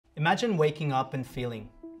Imagine waking up and feeling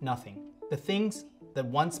nothing. The things that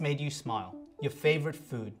once made you smile, your favorite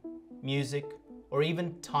food, music, or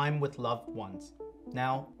even time with loved ones,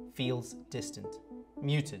 now feels distant,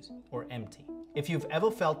 muted, or empty. If you've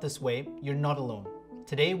ever felt this way, you're not alone.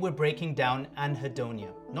 Today we're breaking down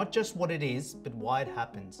anhedonia, not just what it is, but why it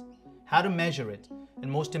happens, how to measure it,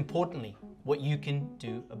 and most importantly, what you can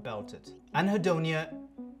do about it. Anhedonia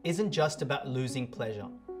isn't just about losing pleasure.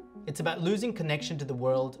 It's about losing connection to the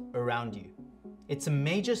world around you. It's a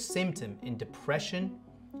major symptom in depression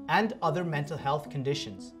and other mental health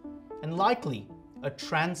conditions, and likely a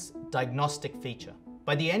trans-diagnostic feature.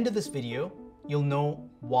 By the end of this video, you'll know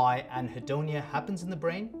why anhedonia happens in the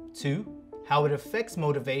brain. 2, how it affects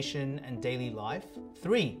motivation and daily life.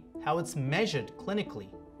 3, how it's measured clinically.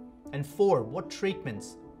 And 4, what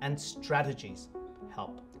treatments and strategies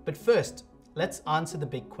help. But first, let's answer the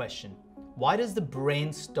big question. Why does the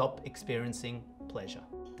brain stop experiencing pleasure?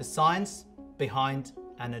 The science behind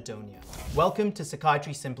anhedonia. Welcome to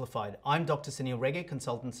Psychiatry Simplified. I'm Dr. Sanil Rege,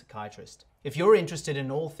 consultant psychiatrist. If you're interested in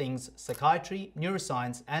all things psychiatry,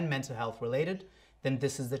 neuroscience, and mental health related, then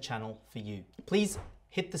this is the channel for you. Please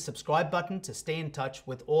hit the subscribe button to stay in touch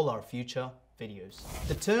with all our future videos.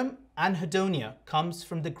 The term anhedonia comes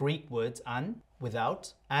from the Greek words an,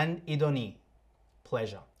 without, and idoni,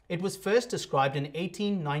 pleasure. It was first described in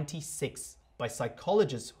 1896 by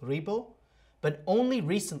psychologist Rebo, but only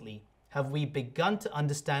recently have we begun to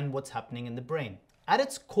understand what's happening in the brain. At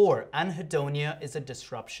its core, anhedonia is a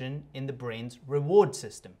disruption in the brain's reward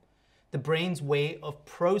system, the brain's way of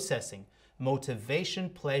processing motivation,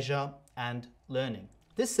 pleasure, and learning.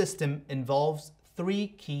 This system involves 3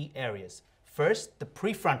 key areas. First, the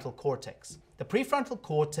prefrontal cortex. The prefrontal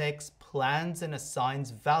cortex plans and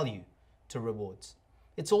assigns value to rewards.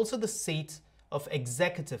 It's also the seat of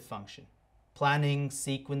executive function, planning,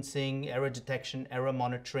 sequencing, error detection, error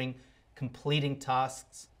monitoring, completing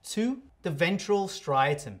tasks. 2, the ventral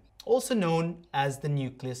striatum, also known as the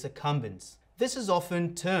nucleus accumbens. This is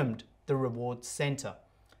often termed the reward center.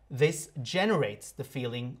 This generates the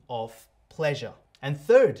feeling of pleasure. And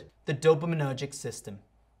 3rd, the dopaminergic system.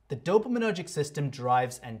 The dopaminergic system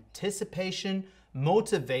drives anticipation,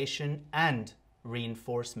 motivation, and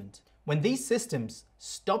reinforcement. When these systems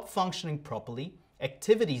stop functioning properly,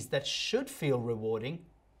 activities that should feel rewarding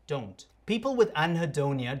don't. People with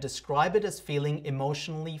anhedonia describe it as feeling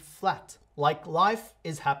emotionally flat, like life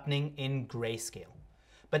is happening in grayscale.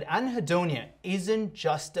 But anhedonia isn't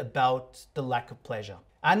just about the lack of pleasure.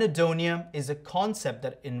 Anhedonia is a concept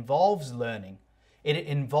that involves learning. It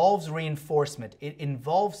involves reinforcement, it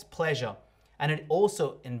involves pleasure, and it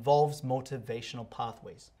also involves motivational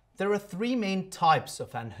pathways. There are 3 main types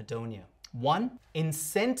of anhedonia. 1,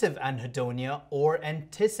 incentive anhedonia or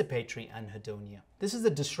anticipatory anhedonia. This is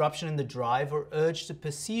a disruption in the drive or urge to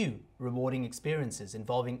pursue rewarding experiences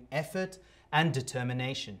involving effort and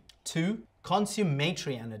determination. 2,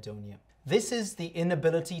 consummatory anhedonia. This is the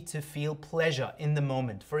inability to feel pleasure in the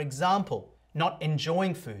moment. For example, not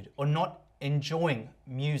enjoying food or not enjoying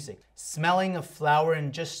music, smelling a flower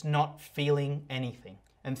and just not feeling anything.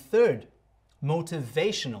 And 3rd,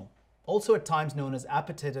 motivational, also at times known as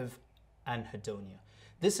appetitive anhedonia.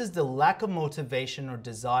 This is the lack of motivation or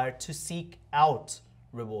desire to seek out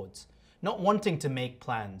rewards, not wanting to make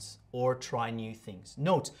plans or try new things.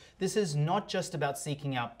 Note, this is not just about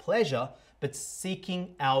seeking out pleasure, but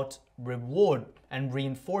seeking out reward and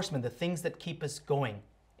reinforcement, the things that keep us going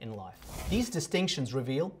in life. These distinctions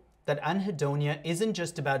reveal that anhedonia isn't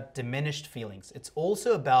just about diminished feelings, it's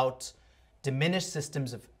also about diminished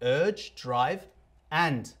systems of urge, drive,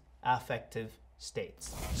 and affective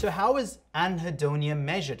states. So how is anhedonia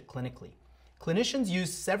measured clinically? Clinicians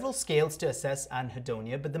use several scales to assess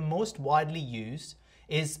anhedonia, but the most widely used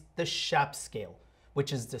is the SHAPS scale,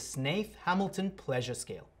 which is the Snaith-Hamilton Pleasure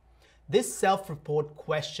Scale. This self-report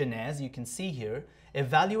questionnaire, as you can see here,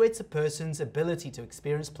 evaluates a person's ability to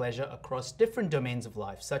experience pleasure across different domains of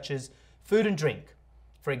life, such as food and drink.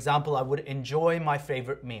 For example, I would enjoy my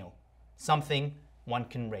favorite meal, something one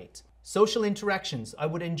can rate. Social interactions, I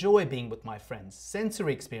would enjoy being with my friends.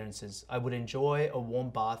 Sensory experiences, I would enjoy a warm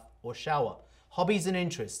bath or shower. Hobbies and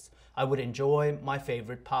interests, I would enjoy my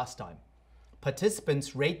favorite pastime.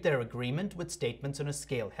 Participants rate their agreement with statements on a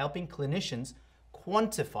scale, helping clinicians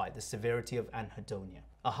quantify the severity of anhedonia.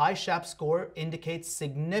 A high SHAPS score indicates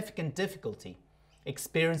significant difficulty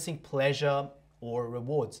experiencing pleasure or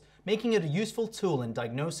rewards, making it a useful tool in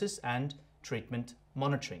diagnosis and treatment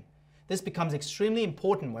monitoring. This becomes extremely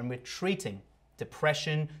important when we're treating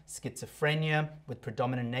depression, schizophrenia with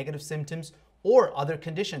predominant negative symptoms, or other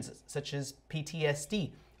conditions such as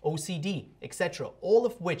PTSD, OCD, etc., all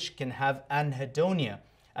of which can have anhedonia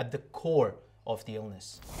at the core of the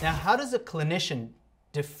illness. Now, how does a clinician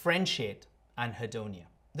differentiate anhedonia?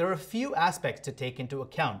 There are a few aspects to take into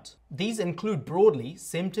account. These include broadly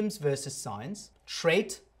symptoms versus signs,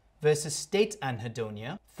 trait versus state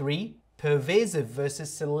anhedonia, 3, pervasive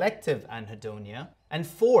versus selective anhedonia, and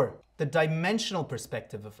 4, the dimensional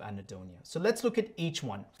perspective of anhedonia. So let's look at each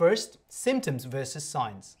one. First, symptoms versus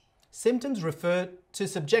signs. Symptoms refer to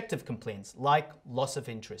subjective complaints like loss of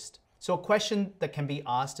interest. So a question that can be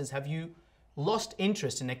asked is, have you lost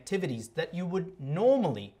interest in activities that you would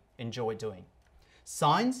normally enjoy doing?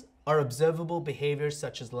 Signs are observable behaviors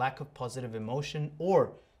such as lack of positive emotion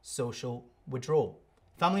or social withdrawal.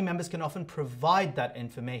 Family members can often provide that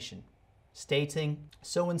information, stating,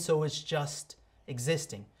 so-and-so is just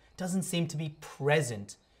existing, doesn't seem to be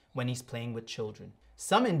present when he's playing with children.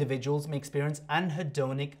 Some individuals may experience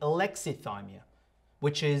anhedonic alexithymia,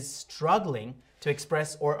 which is struggling to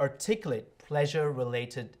express or articulate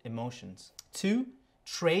pleasure-related emotions. 2,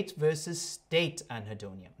 trait versus state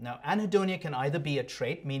anhedonia. Now, anhedonia can either be a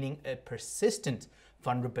trait, meaning a persistent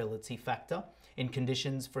vulnerability factor in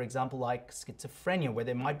conditions, for example, like schizophrenia, where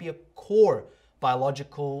there might be a core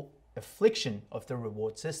biological affliction of the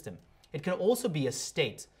reward system. It can also be a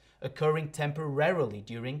state occurring temporarily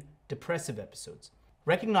during depressive episodes.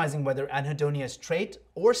 Recognizing whether anhedonia is trait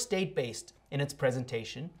or state-based in its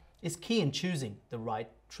presentation is key in choosing the right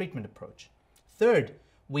treatment approach. Third,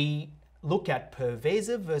 we look at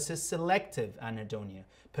pervasive versus selective anhedonia.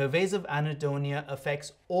 Pervasive anhedonia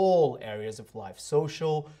affects all areas of life,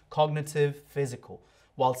 social, cognitive, physical,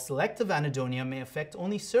 while selective anhedonia may affect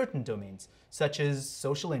only certain domains, such as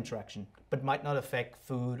social interaction, but might not affect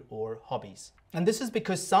food or hobbies. And this is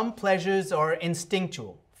because some pleasures are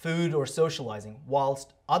instinctual, food or socializing,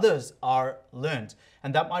 whilst others are learned,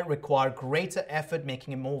 and that might require greater effort,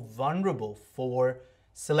 making it more vulnerable for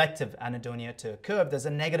selective anhedonia to occur if there's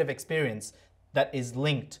a negative experience that is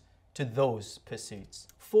linked to those pursuits.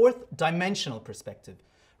 Fourth, dimensional perspective.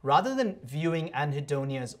 Rather than viewing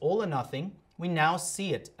anhedonia as all or nothing, we now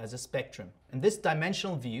see it as a spectrum. And this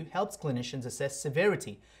dimensional view helps clinicians assess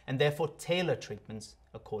severity and therefore tailor treatments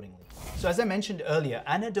accordingly. So as I mentioned earlier,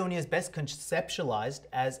 anhedonia is best conceptualized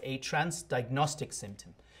as a transdiagnostic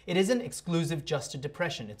symptom. It isn't exclusive just to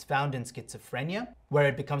depression. It's found in schizophrenia, where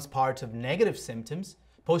it becomes part of negative symptoms,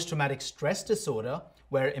 post-traumatic stress disorder,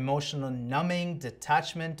 where emotional numbing,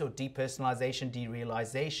 detachment or depersonalization,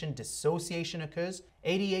 derealization, dissociation occurs,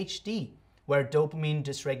 ADHD, where dopamine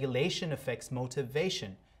dysregulation affects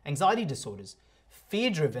motivation, anxiety disorders,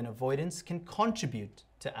 fear-driven avoidance can contribute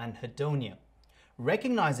to anhedonia.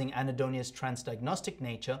 Recognizing anhedonia's transdiagnostic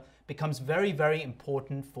nature becomes very, very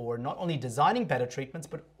important for not only designing better treatments,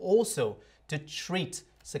 but also to treat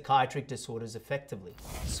psychiatric disorders effectively.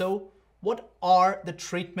 So, what are the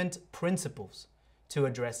treatment principles to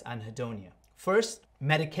address anhedonia? First,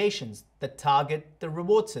 medications that target the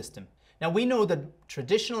reward system. Now, we know that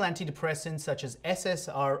traditional antidepressants such as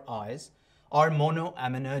SSRIs are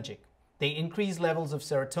monoaminergic. They increase levels of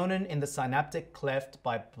serotonin in the synaptic cleft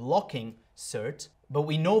by blocking SERT, but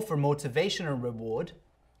we know for motivation and reward,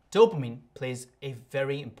 dopamine plays a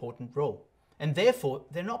very important role. And therefore,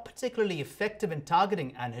 they're not particularly effective in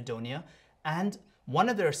targeting anhedonia, and one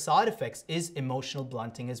of their side effects is emotional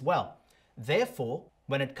blunting as well. Therefore,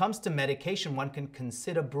 when it comes to medication, one can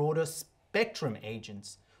consider broader spectrum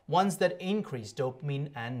agents, ones that increase dopamine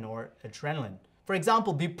and noradrenaline. For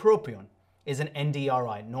example, bupropion is an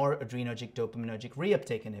NDRI, noradrenergic dopaminergic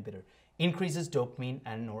reuptake inhibitor, increases dopamine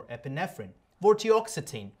and norepinephrine.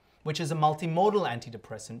 Vortioxetine, which is a multimodal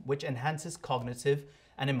antidepressant which enhances cognitive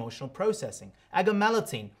and emotional processing.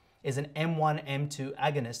 Agomelatine is an M1/M2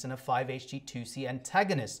 agonist and a 5-HT2C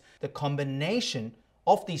antagonist. The combination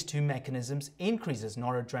of these two mechanisms increases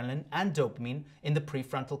noradrenaline and dopamine in the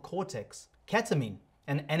prefrontal cortex. Ketamine,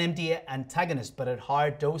 an NMDA antagonist but at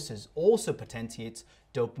higher doses, also potentiates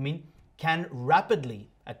dopamine, can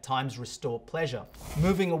rapidly at times restore pleasure.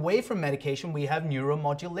 Moving away from medication, we have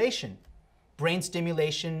neuromodulation. Brain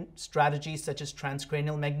stimulation strategies such as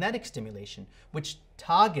transcranial magnetic stimulation, which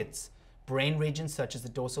targets brain regions such as the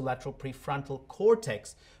dorsolateral prefrontal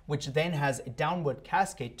cortex, which then has a downward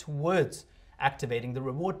cascade towards activating the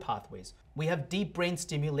reward pathways. We have deep brain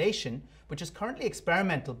stimulation, which is currently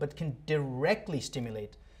experimental but can directly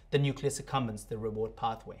stimulate the nucleus accumbens, the reward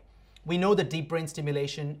pathway. We know that deep brain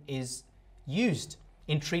stimulation is used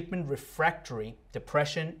in treatment refractory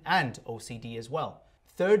depression and OCD as well.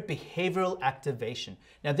 Third, behavioral activation.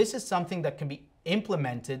 Now, this is something that can be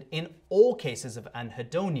implemented in all cases of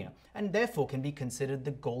anhedonia and therefore can be considered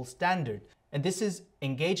the gold standard. And this is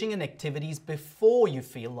engaging in activities before you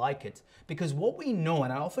feel like it. Because what we know,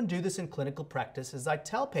 and I often do this in clinical practice, is I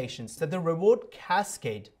tell patients that the reward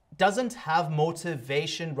cascade doesn't have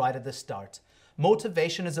motivation right at the start.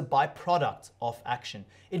 Motivation is a byproduct of action.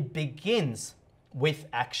 It begins with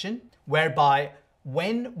action, whereby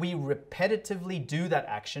when we repetitively do that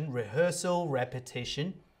action, rehearsal,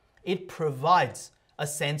 repetition, it provides a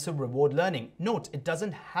sense of reward learning. Note, it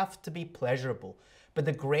doesn't have to be pleasurable, but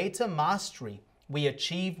the greater mastery we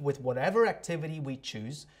achieve with whatever activity we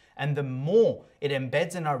choose, and the more it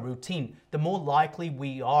embeds in our routine, the more likely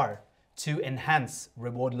we are to enhance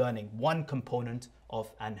reward learning, one component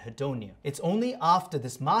of anhedonia. It's only after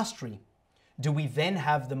this mastery do we then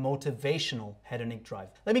have the motivational hedonic drive.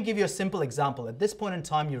 Let me give you a simple example. At this point in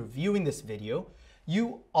time, you're viewing this video,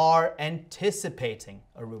 you are anticipating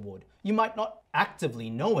a reward. You might not actively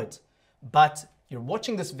know it, but you're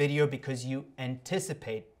watching this video because you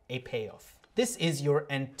anticipate a payoff. This is your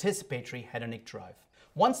anticipatory hedonic drive.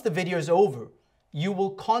 Once the video is over, you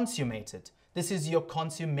will consummate it. This is your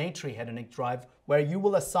consummatory hedonic drive, where you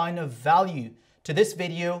will assign a value to this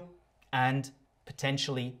video and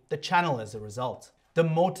potentially the channel as a result. The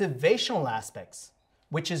motivational aspects,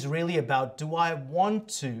 which is really about, do I want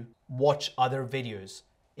to watch other videos,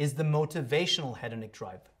 is the motivational hedonic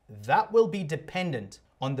drive. That will be dependent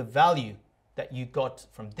on the value that you got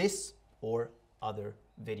from this or other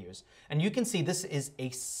videos. And you can see this is a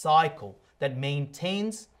cycle that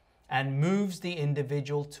maintains and moves the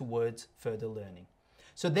individual towards further learning.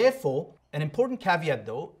 So therefore, an important caveat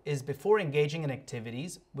though is before engaging in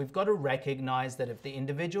activities, we've got to recognize that if the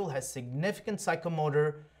individual has significant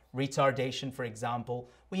psychomotor retardation, for example,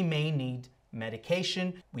 we may need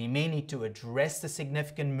medication, we may need to address the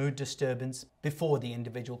significant mood disturbance before the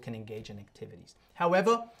individual can engage in activities.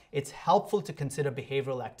 However, it's helpful to consider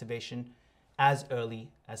behavioral activation as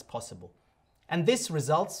early as possible. And this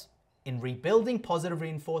results in rebuilding positive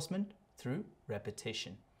reinforcement through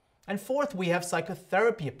repetition. And fourth, we have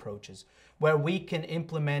psychotherapy approaches where we can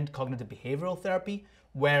implement cognitive behavioral therapy,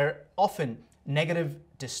 where often negative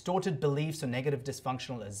distorted beliefs or negative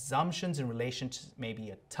dysfunctional assumptions in relation to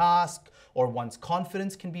maybe a task or one's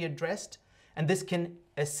confidence can be addressed. And this can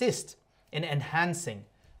assist in enhancing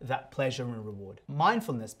that pleasure and reward.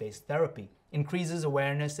 Mindfulness-based therapy increases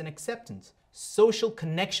awareness and acceptance. Social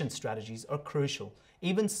connection strategies are crucial.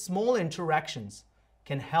 Even small interactions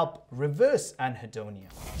can help reverse anhedonia.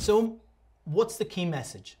 So what's the key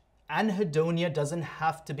message? Anhedonia doesn't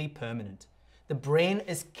have to be permanent. The brain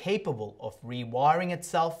is capable of rewiring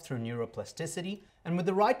itself through neuroplasticity, and with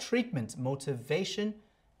the right treatment, motivation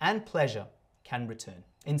and pleasure can return.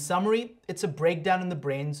 In summary, it's a breakdown in the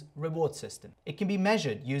brain's reward system. It can be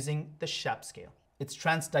measured using the SHAP scale. It's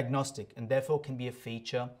transdiagnostic and therefore can be a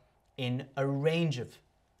feature in a range of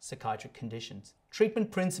psychiatric conditions.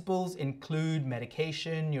 Treatment principles include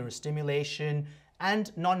medication, neurostimulation,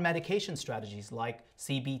 and non-medication strategies like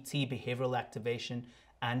CBT, behavioral activation,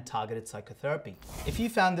 and targeted psychotherapy. If you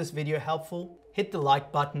found this video helpful, hit the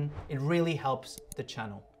like button. It really helps the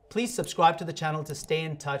channel. Please subscribe to the channel to stay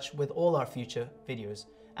in touch with all our future videos,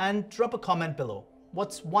 and drop a comment below.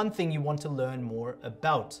 What's one thing you want to learn more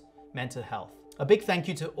about mental health? A big thank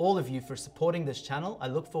you to all of you for supporting this channel. I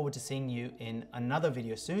look forward to seeing you in another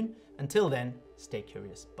video soon. Until then, stay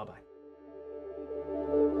curious. Bye-bye.